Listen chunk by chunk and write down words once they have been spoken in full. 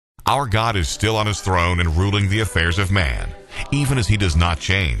Our God is still on his throne and ruling the affairs of man. Even as he does not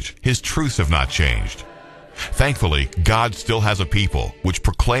change, his truths have not changed. Thankfully, God still has a people which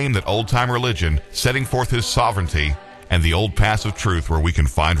proclaim that old-time religion, setting forth his sovereignty, and the old paths of truth where we can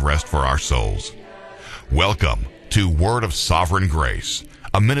find rest for our souls. Welcome to Word of Sovereign Grace,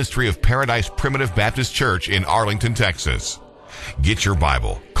 a ministry of Paradise Primitive Baptist Church in Arlington, Texas. Get your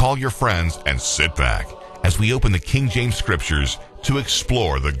Bible, call your friends, and sit back as we open the King James Scriptures to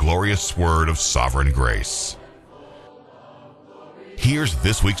explore the glorious Word of Sovereign Grace. Here's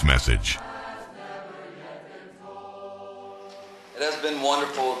this week's message. It has been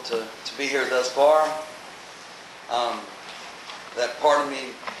wonderful to be here thus far. That part of me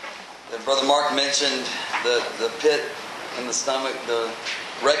that Brother Mark mentioned, the pit in the stomach, the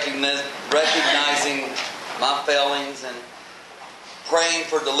recognizing my failings and praying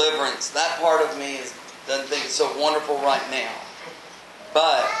for deliverance, that part of me doesn't think it's so wonderful right now.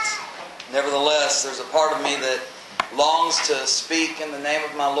 But nevertheless, there's a part of me that longs to speak in the name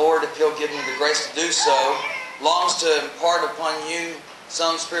of my Lord, if He'll give me the grace to do so, longs to impart upon you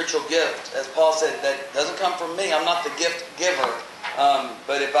some spiritual gift. As Paul said, that doesn't come from me. I'm not the gift giver.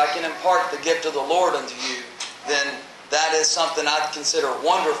 But if I can impart the gift of the Lord unto you, then that is something I'd consider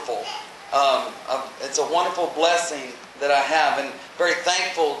wonderful. It's a wonderful blessing that I have, and very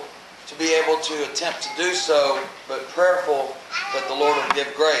thankful to be able to attempt to do so, but prayerful that the Lord will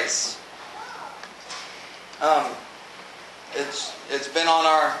give grace. It's been on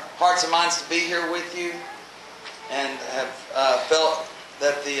our hearts and minds to be here with you, and have felt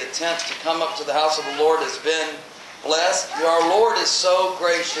that the attempt to come up to the house of the Lord has been blessed. Our Lord is so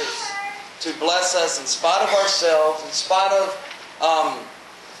gracious to bless us in spite of ourselves, in spite of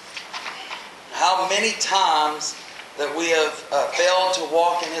how many times that we have failed to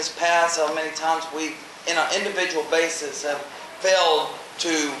walk in His paths, how many times we, in an individual basis, have failed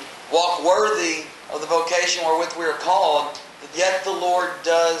to walk worthy of the vocation wherewith we are called, yet the Lord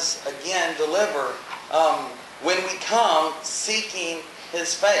does again deliver when we come seeking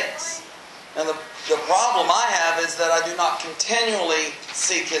His face. And the problem I have is that I do not continually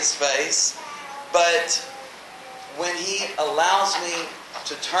seek His face, but when He allows me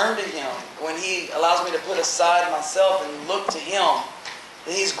to turn to Him, when He allows me to put aside myself and look to Him,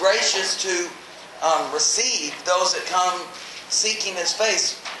 He's gracious to receive those that come seeking His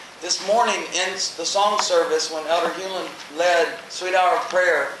face. This morning in the song service, when Elder Hewlin led Sweet Hour of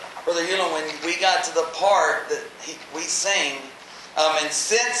Prayer, Brother Hewlin, when we got to the part that we sing, and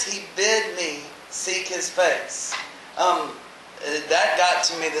since He bid me seek His face, that got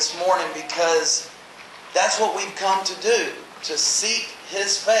to me this morning, because that's what we've come to do, to seek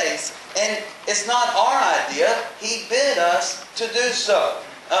His face. And it's not our idea. He bid us to do so.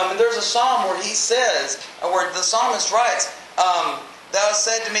 There's a psalm where he says, where the psalmist writes, Thou hast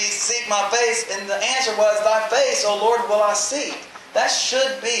said to me, seek my face, and the answer was, Thy face, O Lord, will I seek. That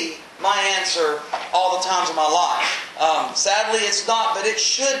should be my answer all the times of my life. Sadly, it's not, but it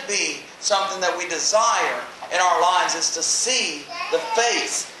should be something that we desire in our lives, is to see the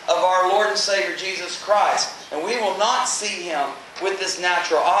face of our Lord and Savior Jesus Christ. And we will not see Him with this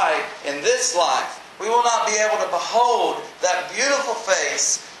natural eye in this life. We will not be able to behold that beautiful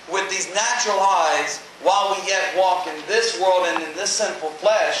face with these natural eyes while we yet walk in this world and in this sinful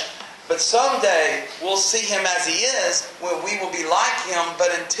flesh. But someday we'll see Him as He is, when we will be like Him. But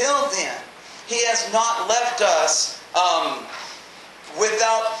until then, He has not left us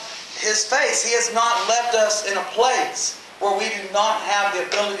without His face. He has not left us in a place where we do not have the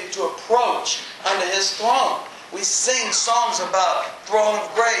ability to approach unto His throne. We sing songs about throne of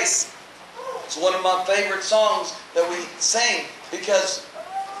grace. It's one of my favorite songs that we sing, because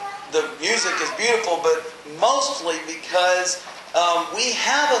the music is beautiful, but mostly because we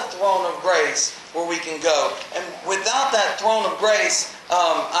have a throne of grace where we can go. And without that throne of grace,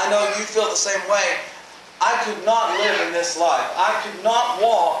 I know you feel the same way. I could not live in this life. I could not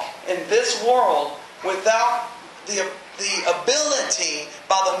walk in this world without the ability,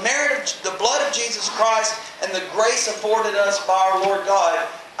 by the merit of the blood of Jesus Christ and the grace afforded us by our Lord God.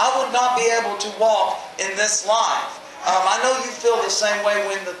 I would not be able to walk in this life. I know you feel the same way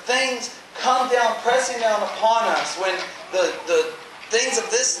when the things come down, pressing down upon us, when the things of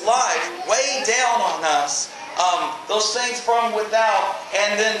this life weigh down on us, those things from without,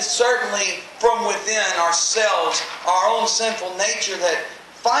 and then certainly from within ourselves, our own sinful nature that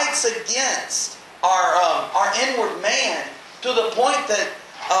fights against our inward man, to the point that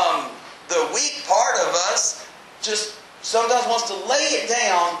the weak part of us just sometimes wants to lay it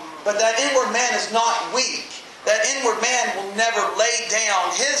down, but that inward man is not weak. That inward man will never lay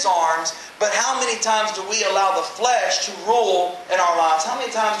down his arms, but how many times do we allow the flesh to rule in our lives? How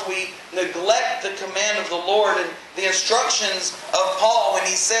many times do we neglect the command of the Lord and the instructions of Paul when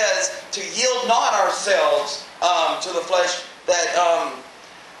he says to yield not ourselves to the flesh? That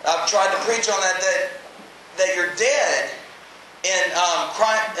I've tried to preach on that you're dead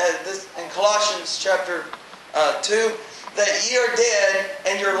in Colossians chapter 2. That ye are dead,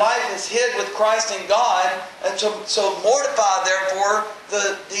 and your life is hid with Christ in God, and so mortify therefore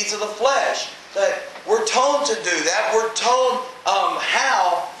the deeds of the flesh. That we're told to do that. We're told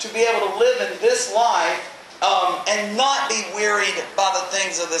how to be able to live in this life and not be wearied by the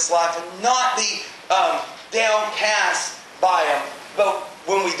things of this life, and not be downcast by them. But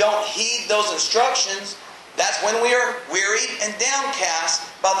when we don't heed those instructions, that's when we are wearied and downcast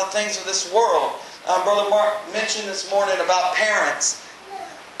by the things of this world. Brother Mark mentioned this morning about parents.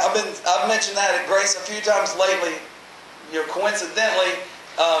 I've mentioned that at Grace a few times lately. Coincidentally,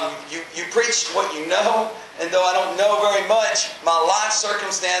 you preached what you know, and though I don't know very much, my life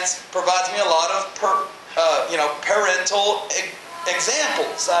circumstance provides me a lot of parental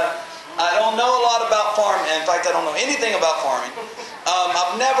examples. I don't know a lot about farming. In fact, I don't know anything about farming.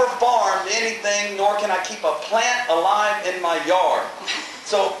 I've never farmed anything, nor can I keep a plant alive in my yard.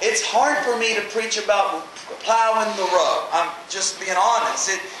 So it's hard for me to preach about plowing the row. I'm just being honest.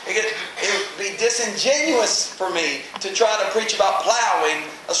 It would be disingenuous for me to try to preach about plowing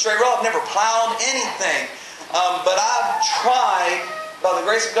a straight row. I've never plowed anything. But I've tried, by the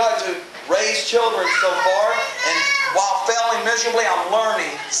grace of God, to raise children so far. And while failing miserably, I'm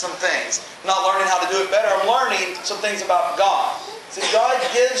learning some things. I'm not learning how to do it better. I'm learning some things about God. See, God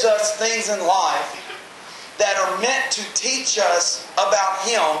gives us things in life that are meant to teach us about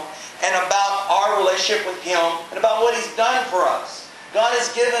Him and about our relationship with Him and about what He's done for us. God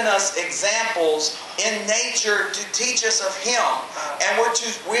has given us examples in nature to teach us of Him. And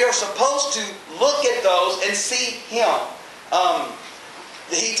we are supposed to look at those and see Him.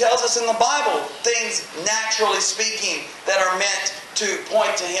 He tells us in the Bible things, naturally speaking, that are meant to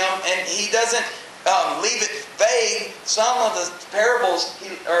point to Him. And He doesn't leave it vague. Some of the parables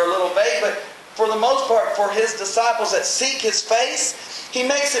are a little vague, but for the most part, for His disciples that seek His face, He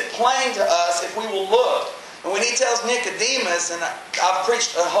makes it plain to us if we will look. And when He tells Nicodemus, and I've tried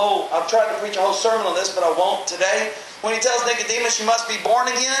to preach a whole sermon on this, but I won't today. When He tells Nicodemus, you must be born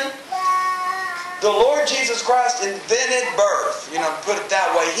again. The Lord Jesus Christ invented birth. Put it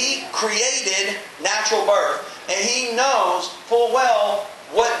that way. He created natural birth. And He knows full well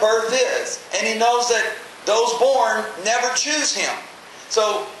what birth is. And He knows that those born never choose Him.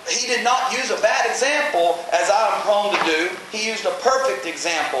 So He did not use a bad example, as I am prone to do. He used a perfect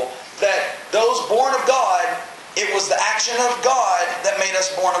example. That those born of God, it was the action of God that made us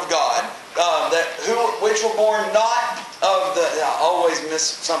born of God. Which were born not of the... I always miss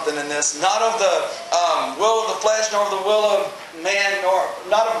something in this. Not of the will of the flesh, nor of the will of man, nor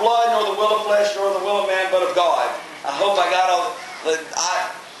not of blood, nor the will of flesh, nor the will of man, but of God. I hope I got all...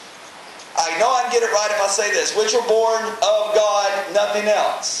 I know I can get it right if I say this. Which were born of God, nothing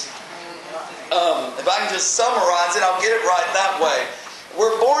else. If I can just summarize it, I'll get it right that way.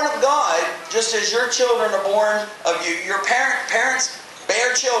 We're born of God just as your children are born of you. Your parents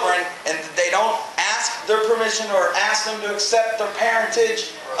bear children and they don't ask their permission or ask them to accept their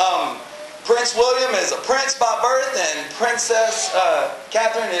parentage. Prince William is a prince by birth, and Princess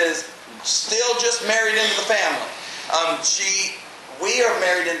Catherine is still just married into the family. We are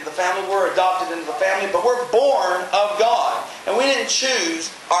married into the family, we're adopted into the family, but we're born of God. And we didn't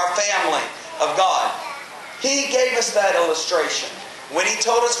choose our family of God. He gave us that illustration. When He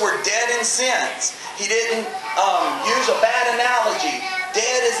told us we're dead in sins, He didn't use a bad analogy.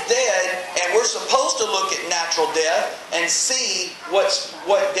 Dead is dead, and we're supposed to look at natural death and see what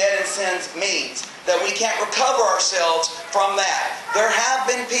dead in sins means. That we can't recover ourselves from that. There have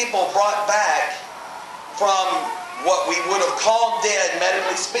been people brought back from what we would have called dead,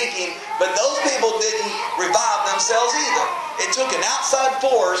 medically speaking, but those people didn't revive themselves either. It took an outside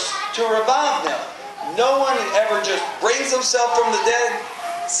force to revive them. No one ever just brings himself from the dead,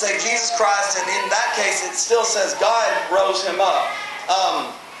 say Jesus Christ, and in that case it still says God rose Him up.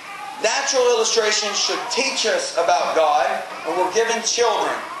 Natural illustrations should teach us about God, and we're given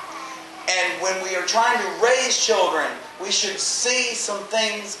children. And when we are trying to raise children, we should see some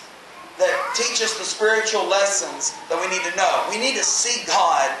things that teach us the spiritual lessons that we need to know. We need to see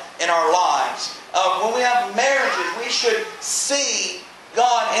God in our lives. When we have marriages, we should see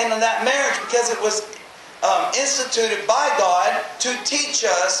God in that marriage because it was instituted by God to teach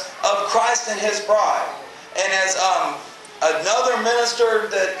us of Christ and His bride. And as another minister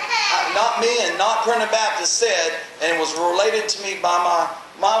that, not me and not Primitive Baptist, said, and it was related to me by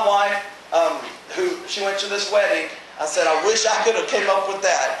my wife, who she went to this wedding. I said, I wish I could have came up with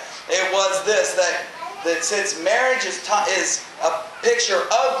that. It was this, that since marriage is a picture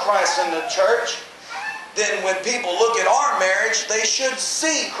of Christ in the church, then when people look at our marriage, they should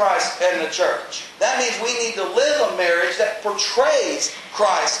see Christ in the church. That means we need to live a marriage that portrays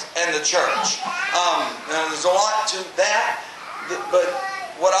Christ and the church. There's a lot to that, but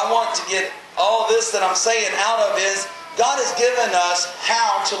what I want to get all this that I'm saying out of is God has given us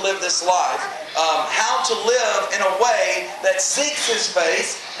how to live this life, how to live in a way that seeks His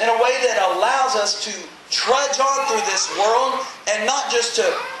face, in a way that allows us to trudge on through this world, and not just to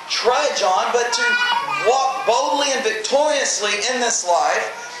trudge on, but to walk boldly and victoriously in this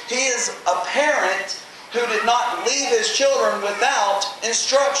life. He is a parent who did not leave his children without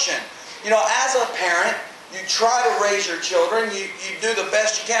instruction. You know, as a parent, you try to raise your children, you do the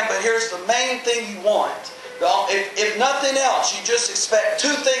best you can, but here's the main thing you want. If nothing else, you just expect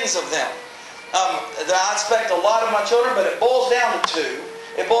two things of them. I expect a lot of my children, but it boils down to two.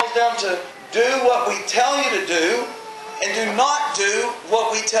 It boils down to do what we tell you to do, and do not do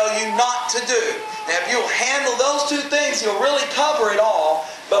what we tell you not to do. Now, if you'll handle those two things, you'll really cover it all.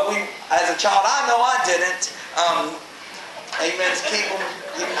 But as a child, I know I didn't. Amen. Keep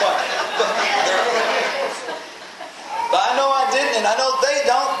them quiet. But I know I didn't, and I know they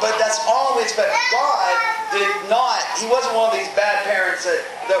don't, but that's all we expect. God did not. He wasn't one of these bad parents that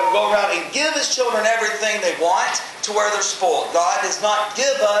would go around and give His children everything they want to where they're spoiled. God does not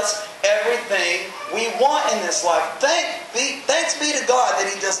give us everything we want in this life. Thanks be to God that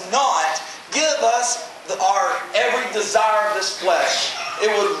He does not give us our every desire of this flesh.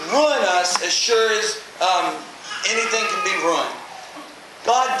 It would ruin us as sure as anything can be ruined.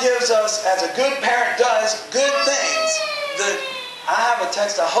 God gives us, as a good parent does, good things. I have a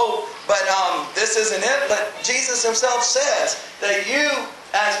text, I hope, but this isn't it. But Jesus Himself says that you,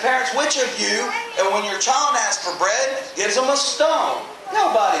 as parents, which of you, and when your child asks for bread, gives them a stone?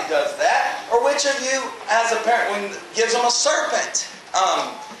 Nobody does that. Or which of you, as a parent, gives them a serpent?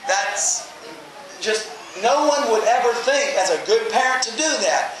 That's just, no one would ever think, as a good parent, to do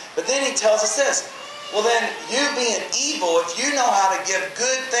that. But then He tells us this. Well then, you being evil, if you know how to give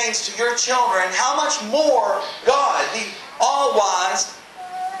good things to your children, how much more God, the all-wise,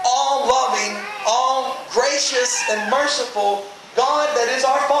 all-loving, all-gracious and merciful God that is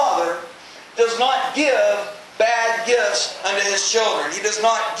our Father, does not give bad gifts unto His children. He does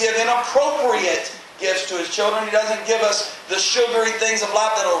not give inappropriate gifts to His children. He doesn't give us the sugary things of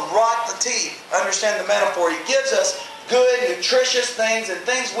life that will rot the teeth. Understand the metaphor. He gives us good, nutritious things and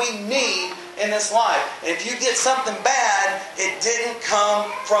things we need in this life. And if you get something bad, it didn't come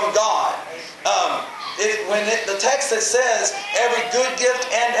from God. The text that says, every good gift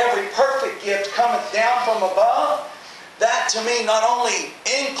and every perfect gift cometh down from above, that to me not only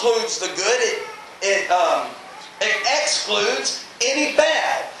includes the good, it excludes any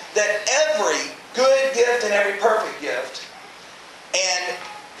bad. That every good gift and every perfect gift, and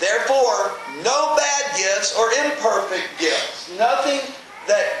therefore no bad gifts or imperfect gifts, nothing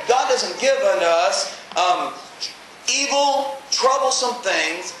that God doesn't give unto us, evil, troublesome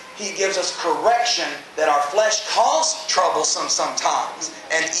things. He gives us correction that our flesh calls troublesome sometimes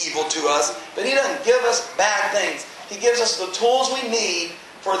and evil to us, but He doesn't give us bad things. He gives us the tools we need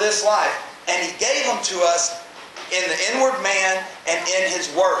for this life, and He gave them to us in the inward man and in His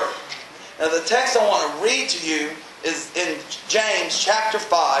Word. Now the text I want to read to you is in James chapter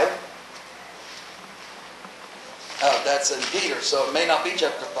 5. That's in Peter, so it may not be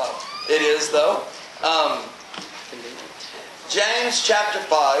chapter 5. It is, though. James chapter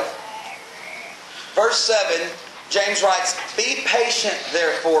 5, verse 7, James writes, Be patient,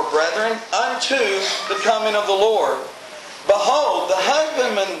 therefore, brethren, unto the coming of the Lord. Behold, the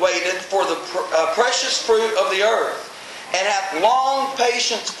husbandman waiteth for the precious fruit of the earth, and hath long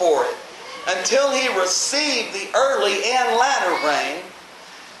patience for it, until he receive the early and latter rain.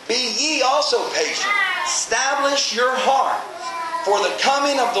 Be ye also patient. Establish your heart, for the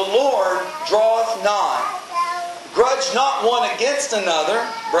coming of the Lord draweth nigh. Grudge not one against another,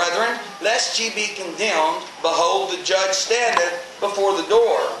 brethren, lest ye be condemned. Behold, the judge standeth before the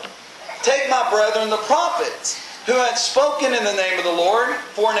door. Take my brethren the prophets, who had spoken in the name of the Lord,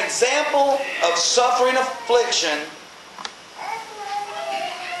 for an example of suffering affliction,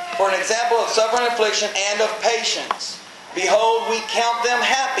 and of patience. Behold, we count them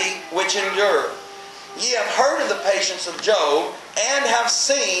happy which endure. Ye have heard of the patience of Job, and have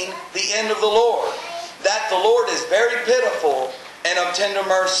seen the end of the Lord, that the Lord is very pitiful and of tender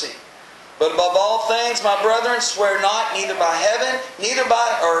mercy. But above all things, my brethren, swear not, neither by heaven, neither by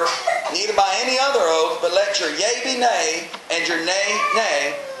earth, neither by any other oath, but let your yea be nay, and your nay,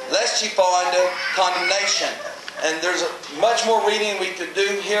 nay, lest ye fall into condemnation. And there's much more reading we could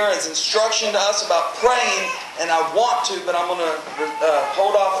do here as instruction to us about praying, and I want to, but I'm going to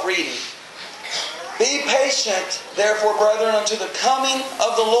hold off reading. Be patient, therefore, brethren, unto the coming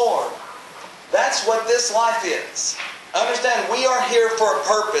of the Lord. That's what this life is. Understand, we are here for a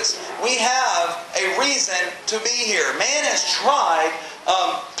purpose. We have a reason to be here. Man has tried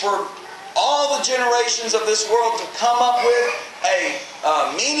for all the generations of this world to come up with a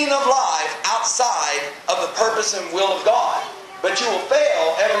meaning of life outside of the purpose and will of God. But you will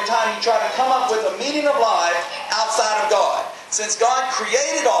fail every time you try to come up with a meaning of life outside of God. Since God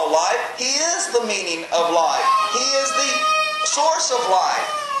created all life, He is the meaning of life. He is the source of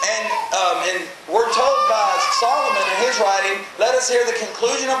life. And we're told by Solomon in his writing, let us hear the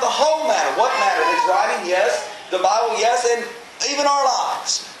conclusion of the whole matter. What matter? His writing, yes. The Bible, yes. And even our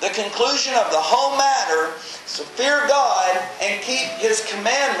lives. The conclusion of the whole matter is to fear God and keep His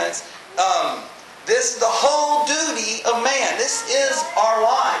commandments. This is the whole duty of man. This is our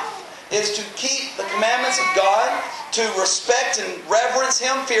life. Is to keep the commandments of God, to respect and reverence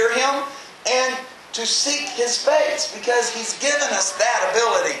Him, fear Him, and to seek His face, because He's given us that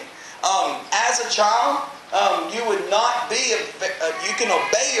ability. As a child, you would not be, you can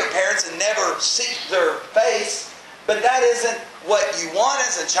obey your parents and never seek their face, but that isn't what you want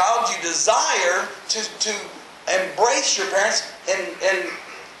as a child. You desire to embrace your parents and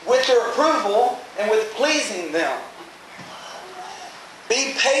with their approval and with pleasing them.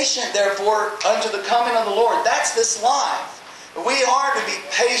 Be patient, therefore, unto the coming of the Lord. That's this life. We are to be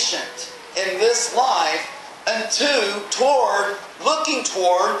patient in this life looking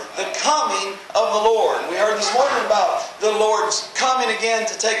toward the coming of the Lord. We heard this morning about the Lord's coming again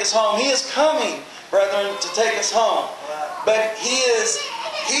to take us home. He is coming, brethren, to take us home. But He is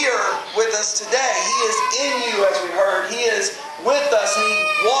here with us today. He is in you, as we heard. He is with us, and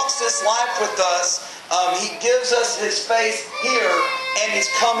He walks this life with us. He gives us His face here, and He's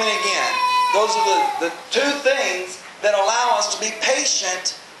coming again. Those are the two things that allow us to be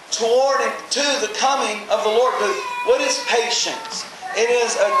patient toward and to the coming of the Lord. What is patience? It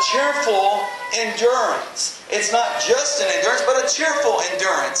is a cheerful endurance. It's not just an endurance, but a cheerful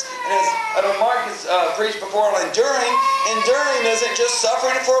endurance. And as I know Mark has preached before on enduring isn't just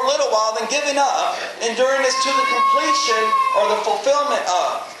suffering for a little while then giving up. Enduring is to the completion or the fulfillment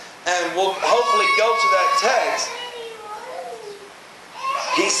of. And we'll hopefully go to that text.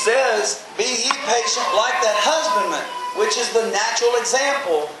 He says, be ye patient like that husbandman, which is the natural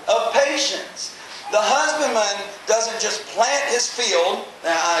example of patience. The husbandman doesn't just plant his field.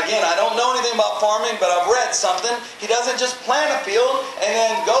 Now, again, I don't know anything about farming, but I've read something. He doesn't just plant a field and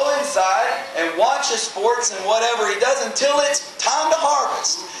then go inside and watch his sports and whatever he does until it's time to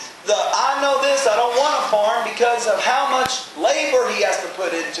harvest. I know this, I don't want to farm because of how much labor he has to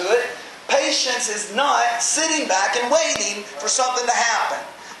put into it. Patience is not sitting back and waiting for something to happen.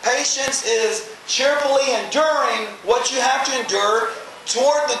 Patience is cheerfully enduring what you have to endure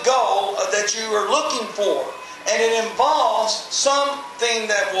toward the goal that you are looking for. And it involves something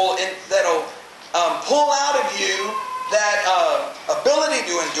that'll pull out of you that ability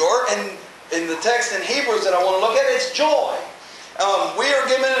to endure. And in the text in Hebrews that I want to look at, it's joy. We are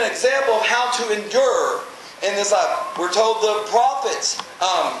given an example of how to endure in this life. We're told the prophets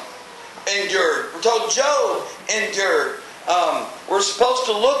endured. We're told Job endured. We're supposed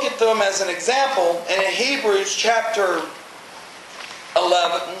to look at them as an example. And in Hebrews chapter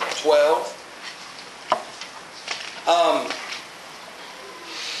 11, 12,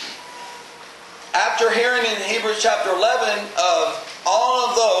 after hearing in Hebrews chapter 11 of all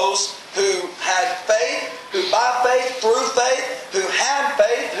of those who had faith, who by faith, through faith, who had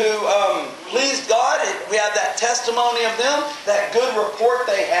faith, who pleased God, we have that testimony of them, that good report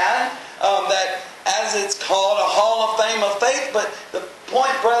they had, that as it's called a hall of fame of faith. But the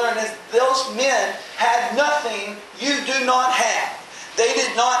point, brethren, is those men had nothing you do not have. They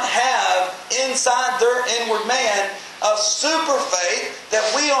did not have inside their inward man a super faith that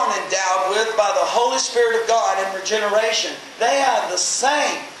we aren't endowed with by the Holy Spirit of God in regeneration. They had the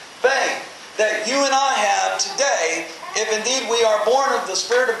same faith that you and I have today, if indeed we are born of the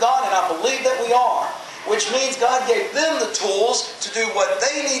Spirit of God, and I believe that we are. Which means God gave them the tools to do what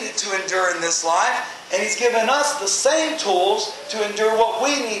they needed to endure in this life. And He's given us the same tools to endure what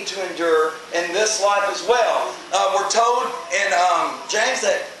we need to endure in this life as well. We're told in James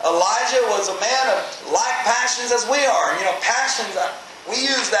that Elijah was a man of like passions as we are. You know, passions, we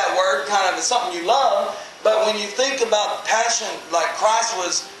use that word kind of as something you love. But when you think about passion, like Christ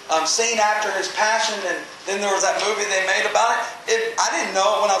was seen after His passion, and then there was that movie they made about it. I didn't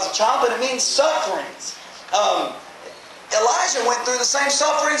know it when I was a child, but it means sufferings. Elijah went through the same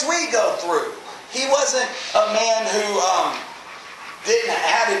sufferings we go through. He wasn't a man who didn't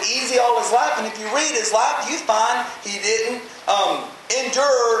have it easy all his life. And if you read his life, you find he didn't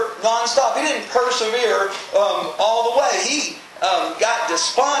endure nonstop. He didn't persevere all the way. He got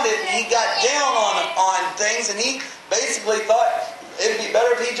despondent and he got down on things, and he basically thought it'd be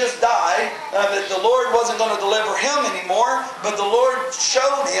better if he just died, that the Lord wasn't going to deliver him anymore. But the Lord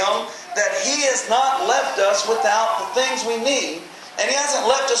showed him that He has not left us without the things we need. And He hasn't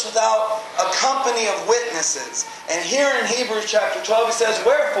left us without a company of witnesses. And here in Hebrews chapter 12 He says,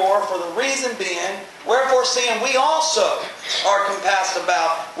 "Wherefore, for the reason being, wherefore seeing we also are compassed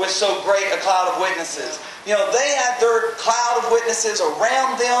about with so great a cloud of witnesses." You know, they had their cloud of witnesses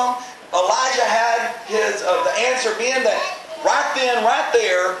around them. Elijah had his, the answer being that right then, right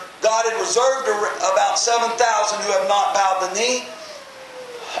there, God had reserved about 7,000 who have not bowed the knee.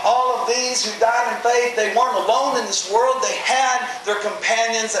 All of these who died in faith, they weren't alone in this world. They had their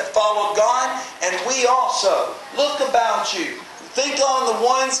companions that followed God. And we also, look about you. Think on the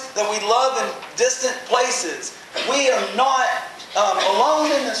ones that we love in distant places. We are not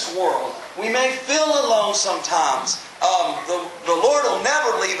alone in this world. We may feel alone sometimes. The Lord will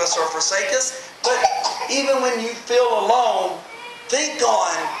never leave us or forsake us. But even when you feel alone, think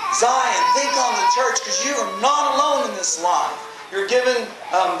on Zion. Think on the church, because you are not alone in this life. You're given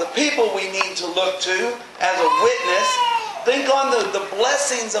the people we need to look to as a witness. Think on the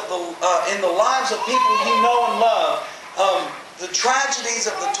blessings of in the lives of people you know and love. The tragedies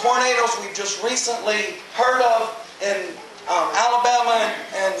of the tornadoes we've just recently heard of in Alabama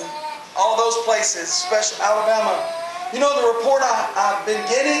and all those places, especially Alabama. You know the report I've been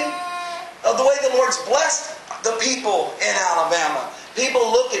getting of the way the Lord's blessed the people in Alabama. People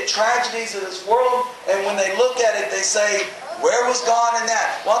look at tragedies of this world, and when they look at it, they say, "Where was God in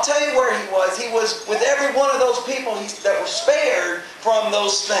that?" Well, I'll tell you where He was. He was with every one of those people that were spared from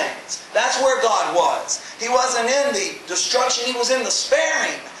those things. That's where God was. He wasn't in the destruction. He was in the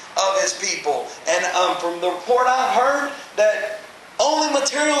sparing of His people. And from the report I've heard, that only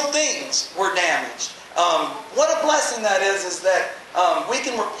material things were damaged. What a blessing that is that we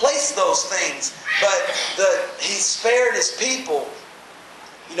can replace those things. But He spared His people.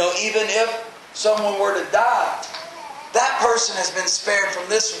 You know, even if someone were to die, that person has been spared from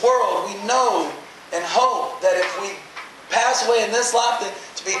this world. We know and hope that if we pass away in this life, that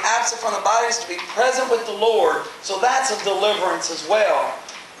to be absent from the body is to be present with the Lord. So that's a deliverance as well.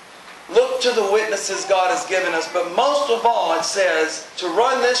 Look to the witnesses God has given us. But most of all, it says, to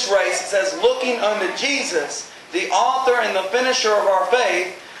run this race, it says, looking unto Jesus, the author and the finisher of our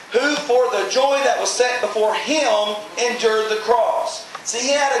faith, who for the joy that was set before Him endured the cross. See,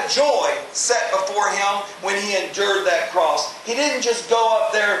 He had a joy set before Him when He endured that cross. He didn't just go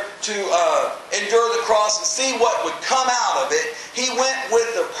up there to endure the cross and see what would come out of it. He went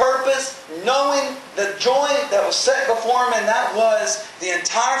with the purpose, knowing the joy that was set before Him, and that was the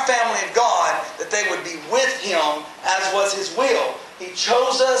entire family of God, that they would be with Him as was His will. He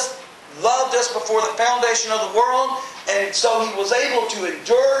chose us, loved us before the foundation of the world, and so He was able to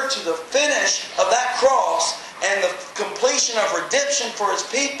endure to the finish of that cross and the completion of redemption for His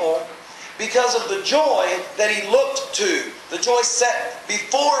people because of the joy that He looked to, the joy set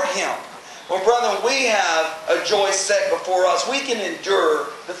before Him. Well, brethren, we have a joy set before us. We can endure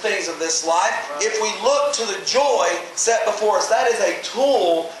the things of this life if we look to the joy set before us. That is a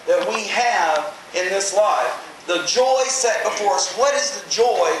tool that we have in this life. The joy set before us. What is the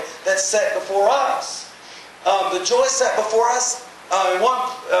joy that's set before us? The joy set before us,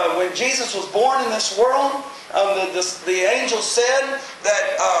 when Jesus was born in this world, the angel said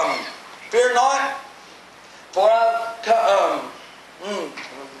that, "Fear not, for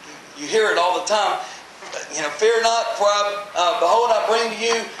you hear it all the time. Fear not, for behold, I bring to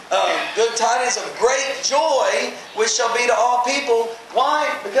you good tidings of great joy, which shall be to all people." Why?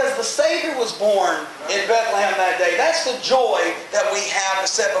 Because the Savior was born in Bethlehem that day. That's the joy that we have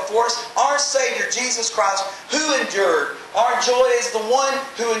set before us. Our Savior, Jesus Christ, who endured. Our joy is the one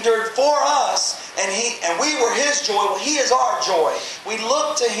who endured for us, and we were His joy. Well, He is our joy. We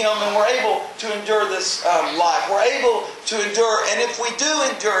look to Him and we're able to endure this life. We're able to endure, and if we do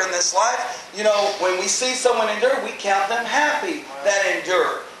endure in this life, when we see someone endure, we count them happy that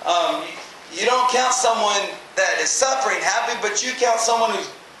endure. You don't count someone that is suffering happy, but you count someone who's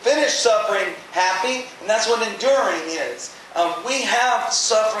finished suffering happy, and that's what enduring is. We have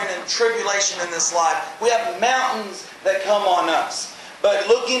suffering and tribulation in this life. We have mountains that come on us. but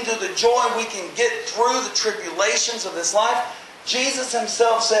looking to the joy we can get through the tribulations of this life. Jesus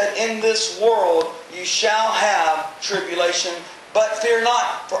Himself said, in this world you shall have tribulation, but fear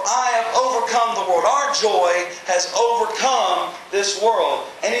not, for I have overcome the world. Our joy has overcome this world,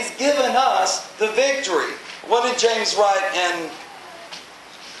 and He's given us the victory. What did James write in...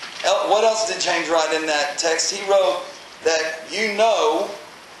 What else did James write in that text? He wrote that you know...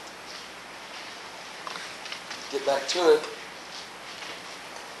 Get back to it.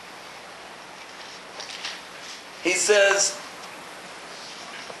 He says,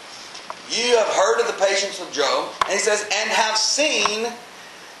 you have heard of the patience of Job. And he says, and have seen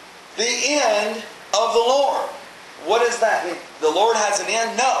the end of the Lord. What does that mean? The Lord has an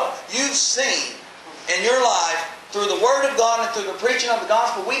end? No. You've seen in your life, through the Word of God and through the preaching of the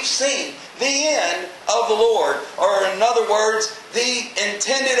gospel, we've seen the end of the Lord. Or in other words, the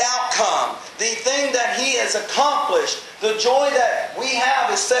intended outcome. The thing that He has accomplished. The joy that we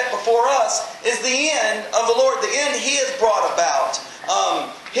have is set before us is the end of the Lord. The end He has brought about.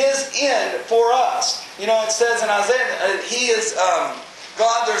 His end for us. You know, it says in Isaiah, He is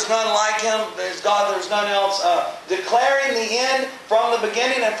God, there's none like Him. There's God, there's none else. Declaring the end from the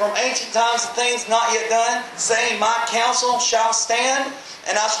beginning and from ancient times the things not yet done, saying, my counsel shall stand,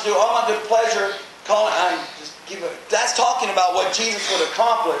 and I shall do all my good pleasure. That's talking about what Jesus would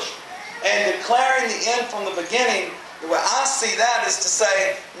accomplish. And declaring the end from the beginning, the way I see that is to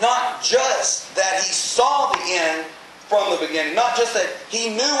say, not just that He saw the end from the beginning, not just that He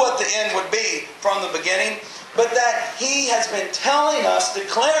knew what the end would be from the beginning, but that He has been telling us,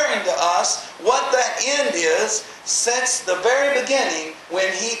 declaring to us what that end is since the very beginning.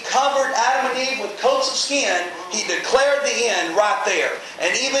 When He covered Adam and Eve with coats of skin, He declared the end right there.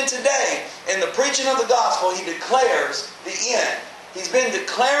 And even today, in the preaching of the gospel, He declares the end. He's been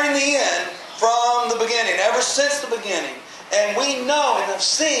declaring the end from the beginning, ever since the beginning. And we know and have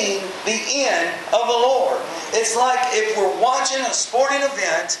seen the end of the Lord. It's like if we're watching a sporting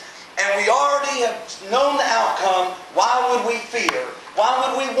event and we already have known the outcome, why would we fear? Why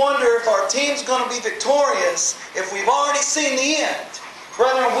would we wonder if our team's going to be victorious if we've already seen the end?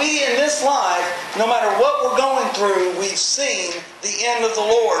 Brethren, we in this life, no matter what we're going through, we've seen the end of the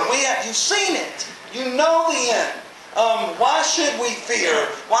Lord. You've seen it. You know the end. Why should we fear?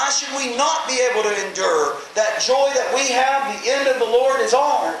 Why should we not be able to endure? That joy that we have, the end of the Lord is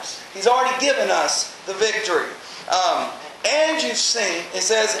ours. He's already given us the victory. And you've seen, it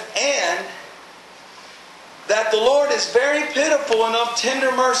says, and that the Lord is very pitiful and of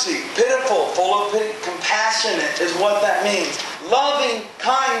tender mercy. Pitiful, full of pity, compassionate is what that means. Loving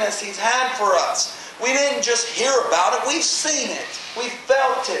kindness He's had for us. We didn't just hear about it, we've seen it. We've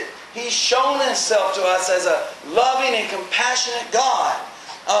felt it. He's shown Himself to us as a loving and compassionate God.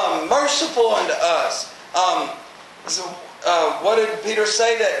 Merciful unto us. What did Peter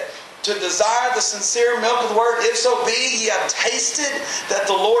say? That to desire the sincere milk of the Word, if so be ye have tasted that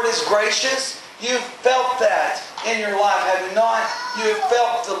the Lord is gracious. You've felt that in your life, have you not? You have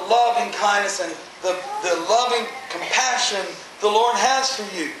felt the loving kindness and the loving compassion the Lord has for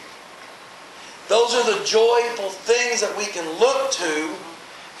you. Those are the joyful things that we can look to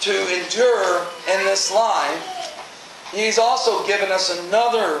endure in this life. He's also given us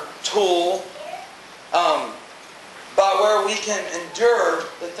another tool by where we can endure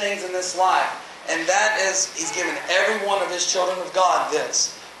the things in this life. And that is, He's given every one of His children of God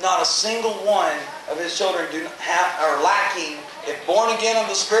this. Not a single one of His children are lacking. If born again of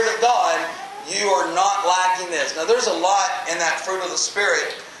the Spirit of God, you are not lacking this. Now there's a lot in that fruit of the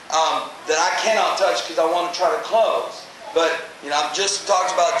Spirit that I cannot touch because I want to try to close. But, I've just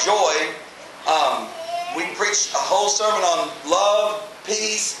talked about joy. We preached a whole sermon on love,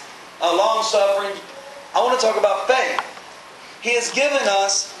 peace, long-suffering. I want to talk about faith. He has given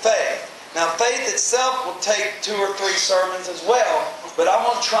us faith. Now, faith itself will take 2 or 3 sermons as well. But I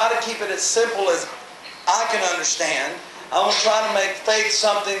want to try to keep it as simple as I can understand. I want to try to make faith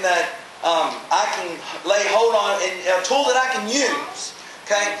something that I can lay hold on, and a tool that I can use.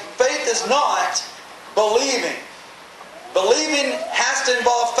 Okay? Faith is not believing. Believing has to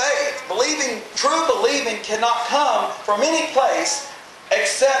involve faith. True believing cannot come from any place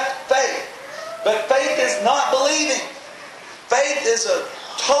except faith. But faith is not believing. Faith is a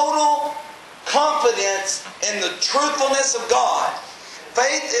total confidence in the truthfulness of God.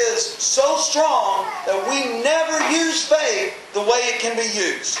 Faith is so strong that we never use faith the way it can be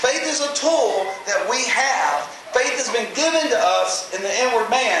used. Faith is a tool that we have. Faith has been given to us in the inward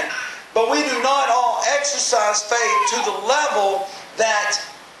man. But we do not all exercise faith to the level that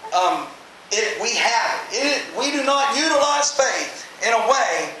we have it. We do not utilize faith in a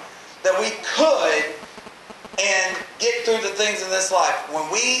way that we could and get through the things in this life.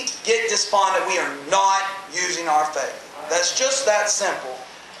 When we get despondent, we are not using our faith. That's just that simple.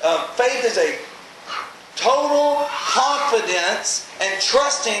 Faith is a total confidence and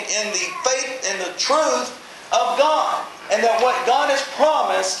trusting in the faith and the truth of God. And that what God has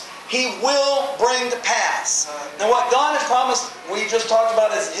promised, He will bring to pass. Now what God has promised, we just talked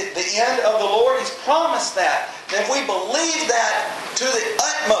about, is the end of the Lord. He's promised that. And if we believe that to the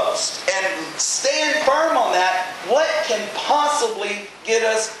utmost and stand firm on that, what can possibly get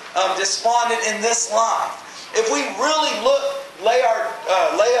us despondent in this life? If we really lay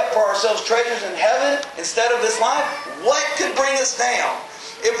up for ourselves treasures in heaven instead of this life, what could bring us down?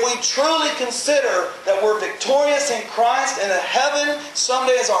 If we truly consider that we're victorious in Christ and that heaven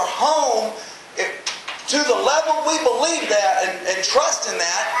someday is our home, to the level we believe that and trust in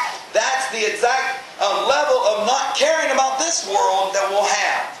that, that's the exact level of not caring about this world that we'll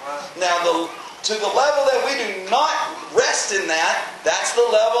have. Now, to the level that we do not rest in that, that's the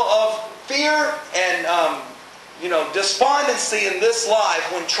level of fear and despondency in this life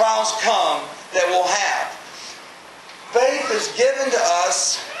when trials come that we'll have. Faith is given to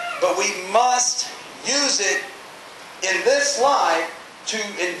us, but we must use it in this life to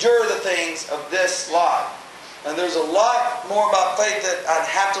endure the things of this life. And there's a lot more about faith that I'd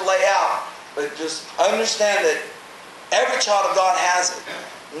have to lay out, but just understand that every child of God has it.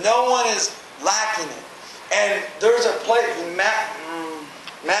 No one is lacking it. And there's a place in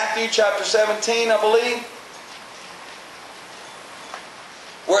Matthew chapter 17, I believe,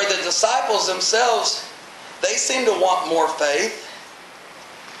 where the disciples themselves, they seem to want more faith.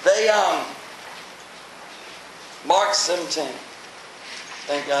 Mark 17. I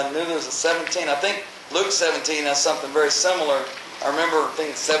think I knew there was a 17. I think Luke 17 has something very similar. I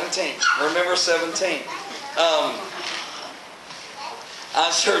think 17. Remember 17.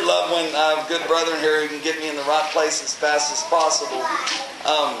 I sure love when I have a good brother in here who can get me in the right place as fast as possible.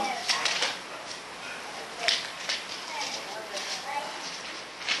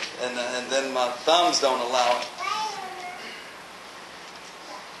 And then my thumbs don't allow it.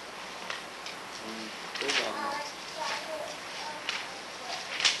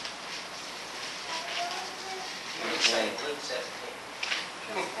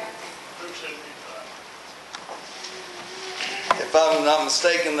 If I'm not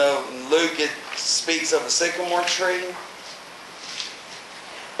mistaken, though, in Luke it speaks of a sycamore tree.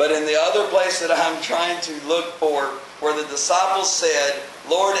 But in the other place that I'm trying to look for, where the disciples said,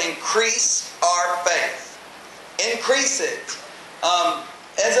 Lord, increase our faith. Increase it.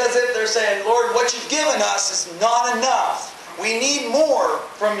 It's as if they're saying, Lord, what you've given us is not enough. We need more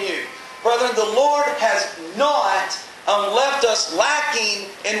from you. Brethren, the Lord has not left us lacking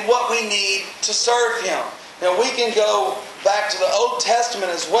in what we need to serve Him. Now we can go back to the Old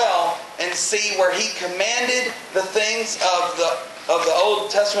Testament as well and see where He commanded the things of the Old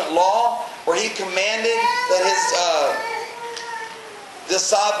Testament law, where He commanded that His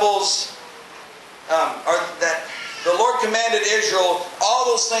disciples, or that the Lord commanded Israel all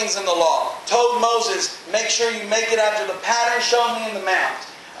those things in the law. Told Moses, make sure you make it after the pattern shown me in the mount.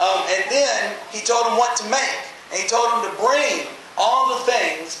 And then He told them what to make. And He told them to bring all the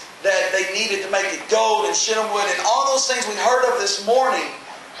things that they needed to make it, gold and shittim wood and all those things we heard of this morning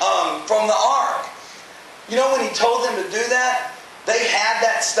from the ark. You know, when He told them to do that, they had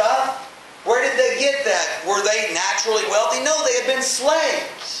that stuff. Where did they get that? Were they naturally wealthy? No, they had been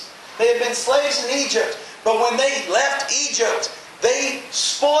slaves. They had been slaves in Egypt. But when they left Egypt, they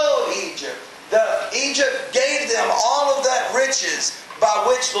spoiled Egypt. Egypt gave them all of that riches by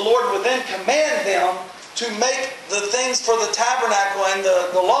which the Lord would then command them to make the things for the tabernacle and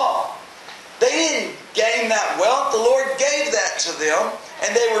the law. They didn't gain that wealth. The Lord gave that to them,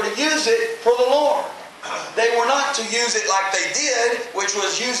 and they were to use it for the Lord. They were not to use it like they did, which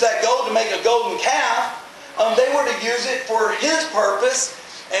was use that gold to make a golden calf. They were to use it for His purpose,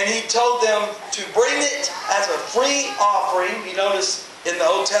 and He told them to bring it as a free offering. You notice in the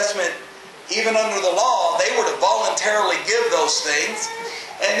Old Testament, even under the law, they were to voluntarily give those things.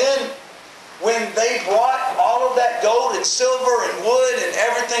 And then when they brought all of that gold and silver and wood and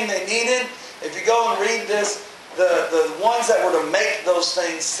everything they needed, if you go and read this, the ones that were to make those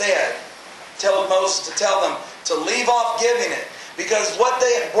things said, tell Moses to tell them to leave off giving it. Because what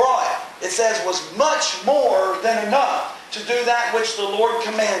they had brought, it says, was much more than enough to do that which the Lord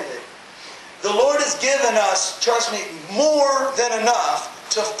commanded. The Lord has given us, trust me, more than enough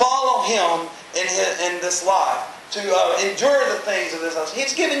to follow Him in this life, to endure the things of this life.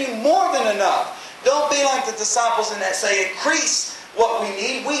 He's given you more than enough. Don't be like the disciples in that say, increase what we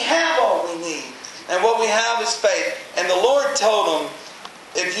need. We have all we need. And what we have is faith. And the Lord told them,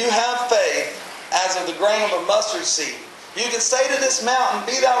 if you have faith as of the grain of a mustard seed. You could say to this mountain,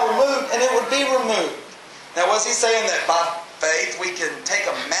 be thou removed, and it would be removed. Now was he saying that by faith we can take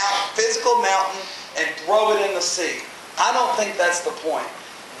a physical mountain and throw it in the sea? I don't think that's the point.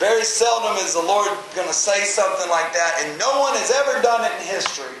 Very seldom is the Lord going to say something like that, and no one has ever done it in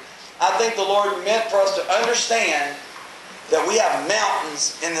history. I think the Lord meant for us to understand that we have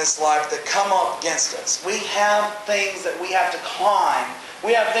mountains in this life that come up against us. We have things that we have to climb.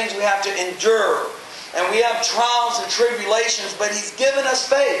 We have things we have to endure. And we have trials and tribulations, but He's given us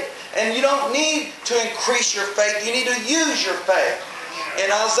faith. And you don't need to increase your faith. You need to use your faith.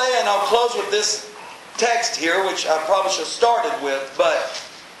 In Isaiah, and I'll close with this text here, which I probably should have started with, but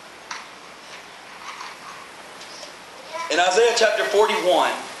in Isaiah chapter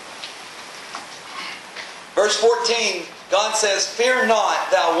 41, verse 14, God says, "Fear not,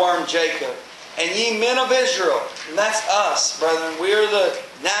 thou worm Jacob, and ye men of Israel." And that's us, brethren. We are the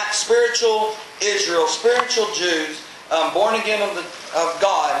spiritual Israel, spiritual Jews, born again of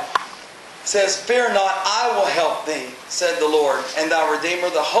God. It says, "Fear not, I will help thee, said the Lord, and thy Redeemer,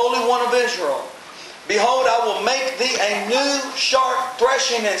 the Holy One of Israel. Behold, I will make thee a new sharp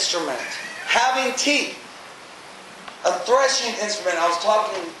threshing instrument, having teeth." A threshing instrument. I was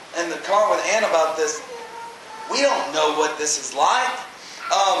talking in the car with Ann about this. We don't know what this is like.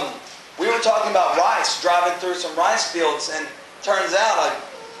 We were talking about rice, driving through some rice fields, and turns out I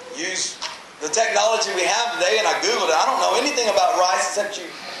used the technology we have today, and I Googled it. I don't know anything about rice except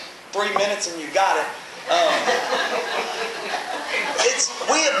 3 minutes and you got it.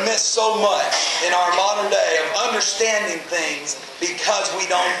 We have missed so much in our modern day of understanding things because we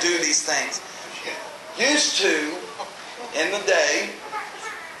don't do these things. Used to, in the day,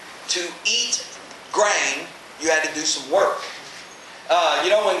 to eat grain, you had to do some work.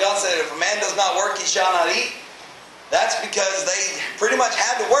 When God said, "If a man does not work, he shall not eat," that's because they pretty much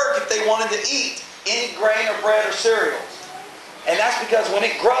had to work if they wanted to eat any grain or bread or cereal. And that's because when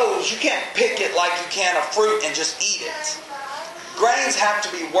it grows, you can't pick it like you can a fruit and just eat it. Grains have to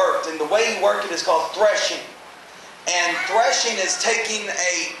be worked, and the way you work it is called threshing. And threshing is taking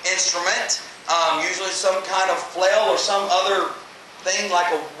an instrument, usually some kind of flail or some other thing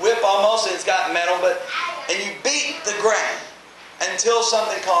like a whip almost, and it's got metal, and you beat the grain until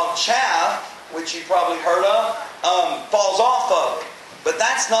something called chaff, which you've probably heard of, falls off of it. But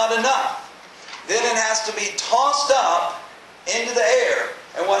that's not enough. Then it has to be tossed up into the air.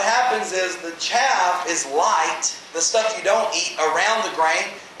 And what happens is the chaff is light, the stuff you don't eat, around the grain,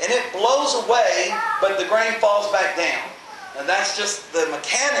 and it blows away, but the grain falls back down. And that's just the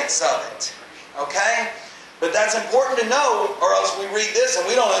mechanics of it. Okay? But that's important to know, or else we read this and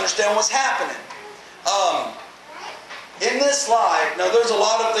we don't understand what's happening. In this life, now there's a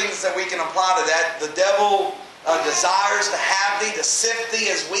lot of things that we can apply to that. The devil desires to have thee, to sift thee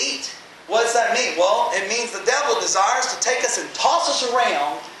as wheat. What does that mean? Well, it means the devil desires to take us and toss us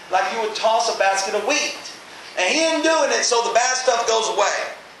around like you would toss a basket of wheat. And he ain't doing it so the bad stuff goes away.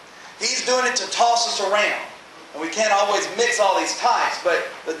 He's doing it to toss us around. And we can't always mix all these types, but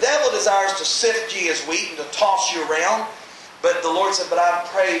the devil desires to sift ye as wheat and to toss you around. But the Lord said, "But I've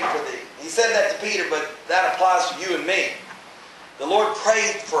prayed for thee." He said that to Peter, but that applies to you and me. The Lord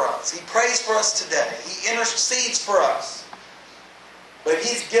prayed for us. He prays for us today. He intercedes for us. But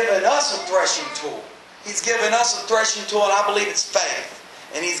He's given us a threshing tool. He's given us a threshing tool, and I believe it's faith.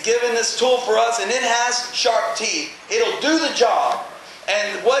 And He's given this tool for us, and it has sharp teeth. It'll do the job.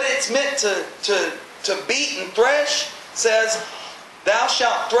 And what it's meant to beat and thresh says, "Thou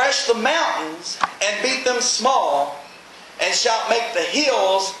shalt thresh the mountains and beat them small, and shalt make the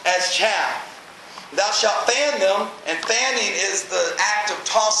hills as chaff. Thou shalt fan them," and fanning is the act of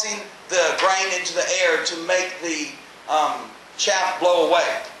tossing the grain into the air to make the chaff blow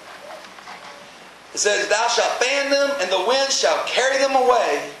away. It says, "Thou shalt fan them, and the wind shall carry them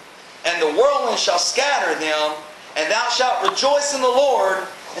away, and the whirlwind shall scatter them, and thou shalt rejoice in the Lord,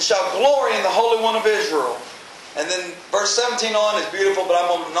 and shalt glory in the Holy One of Israel." And then verse 17 on is beautiful, but I'm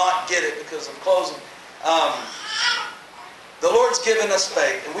going to not get it because I'm closing. The Lord's given us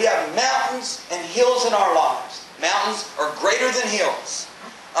faith, and we have mountains and hills in our lives. Mountains are greater than hills.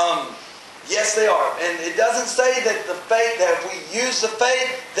 Yes, they are. And it doesn't say that if we use the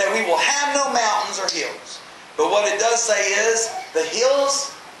faith, that we will have no mountains or hills. But what it does say is, the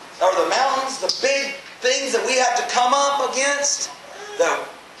hills, or the mountains, the big things that we have to come up against, that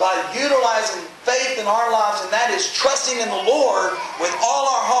by utilizing faith in our lives, and that is trusting in the Lord with all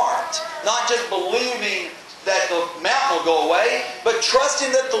our heart, not just believing that the mountain will go away, but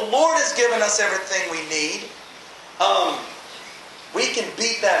trusting that the Lord has given us everything we need, we can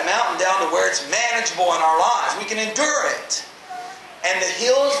beat that mountain down to where it's manageable in our lives. We can endure it. And the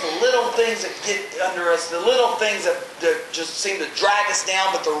hills, the little things that get under us, the little things that just seem to drag us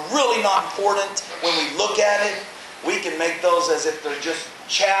down, but they're really not important when we look at it, we can make those as if they're just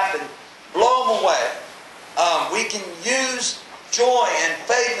chaff and blow them away. We can use joy and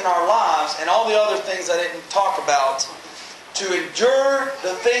faith in our lives and all the other things I didn't talk about to endure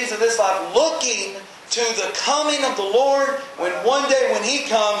the things of this life, looking to the coming of the Lord, when one day when He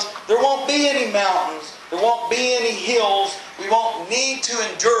comes, there won't be any mountains, there won't be any hills, we won't need to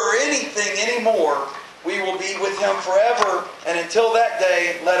endure anything anymore. We will be with Him forever, and until that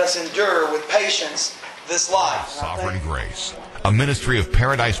day, let us endure with patience this life. Sovereign Grace, a ministry of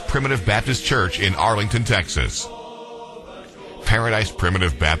Paradise Primitive Baptist Church in Arlington, Texas. Paradise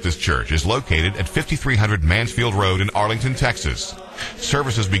Primitive Baptist Church is located at 5300 Mansfield Road in Arlington, Texas.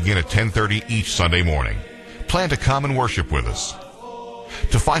 Services begin at 10:30 each Sunday morning. Plan to come and worship with us.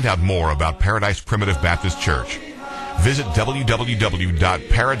 To find out more about Paradise Primitive Baptist Church, visit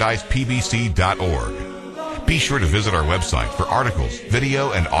www.paradisepbc.org. Be sure to visit our website for articles,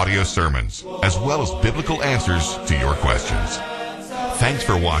 video, and audio sermons, as well as biblical answers to your questions. Thanks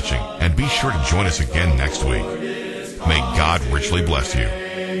for watching, and be sure to join us again next week. May God richly bless you.